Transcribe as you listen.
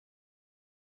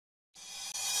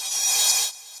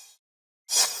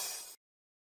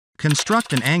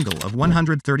Construct an angle of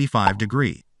 135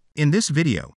 degrees. In this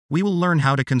video, we will learn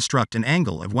how to construct an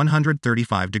angle of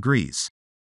 135 degrees.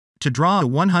 To draw a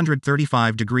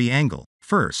 135-degree angle,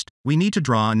 first, we need to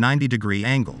draw a 90-degree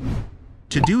angle.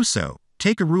 To do so,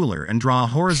 take a ruler and draw a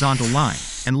horizontal line,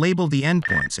 and label the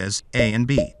endpoints as A and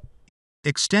B.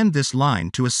 Extend this line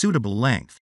to a suitable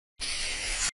length.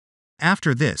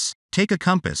 After this, take a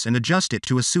compass and adjust it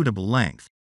to a suitable length.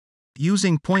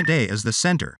 Using point A as the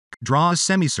center, draw a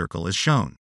semicircle as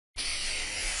shown.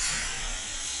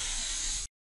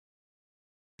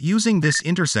 Using this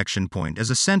intersection point as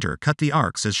a center, cut the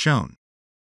arcs as shown.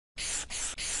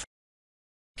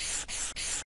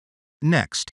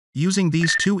 Next, using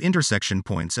these two intersection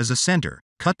points as a center,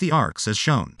 cut the arcs as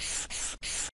shown.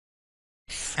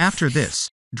 After this,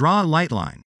 draw a light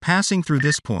line, passing through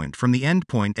this point from the end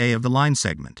point A of the line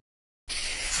segment.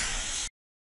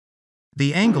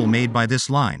 The angle made by this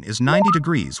line is 90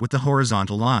 degrees with the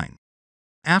horizontal line.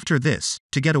 After this,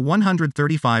 to get a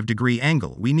 135-degree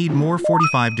angle, we need more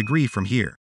 45 degree from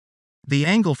here. The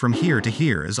angle from here to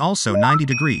here is also 90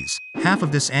 degrees, half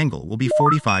of this angle will be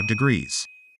 45 degrees.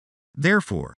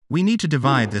 Therefore, we need to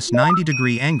divide this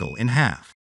 90-degree angle in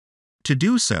half. To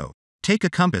do so, take a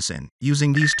compass and,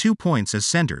 using these 2 points as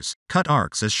centers, cut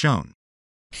arcs as shown.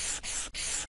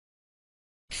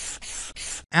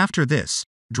 After this,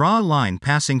 draw a line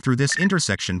passing through this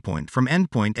intersection point from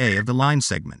endpoint A of the line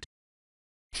segment.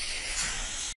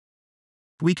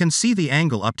 We can see the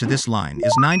angle up to this line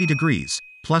is 90 degrees,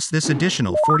 plus this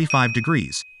additional 45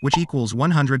 degrees, which equals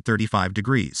 135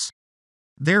 degrees.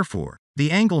 Therefore,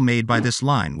 the angle made by this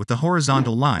line with the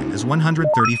horizontal line is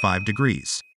 135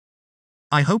 degrees.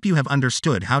 I hope you have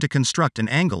understood how to construct an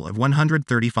angle of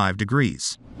 135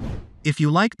 degrees. If you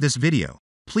liked this video,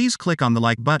 please click on the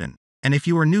like button, and if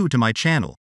you are new to my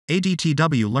channel,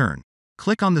 ADTW Learn,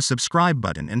 click on the subscribe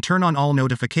button and turn on all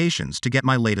notifications to get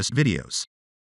my latest videos.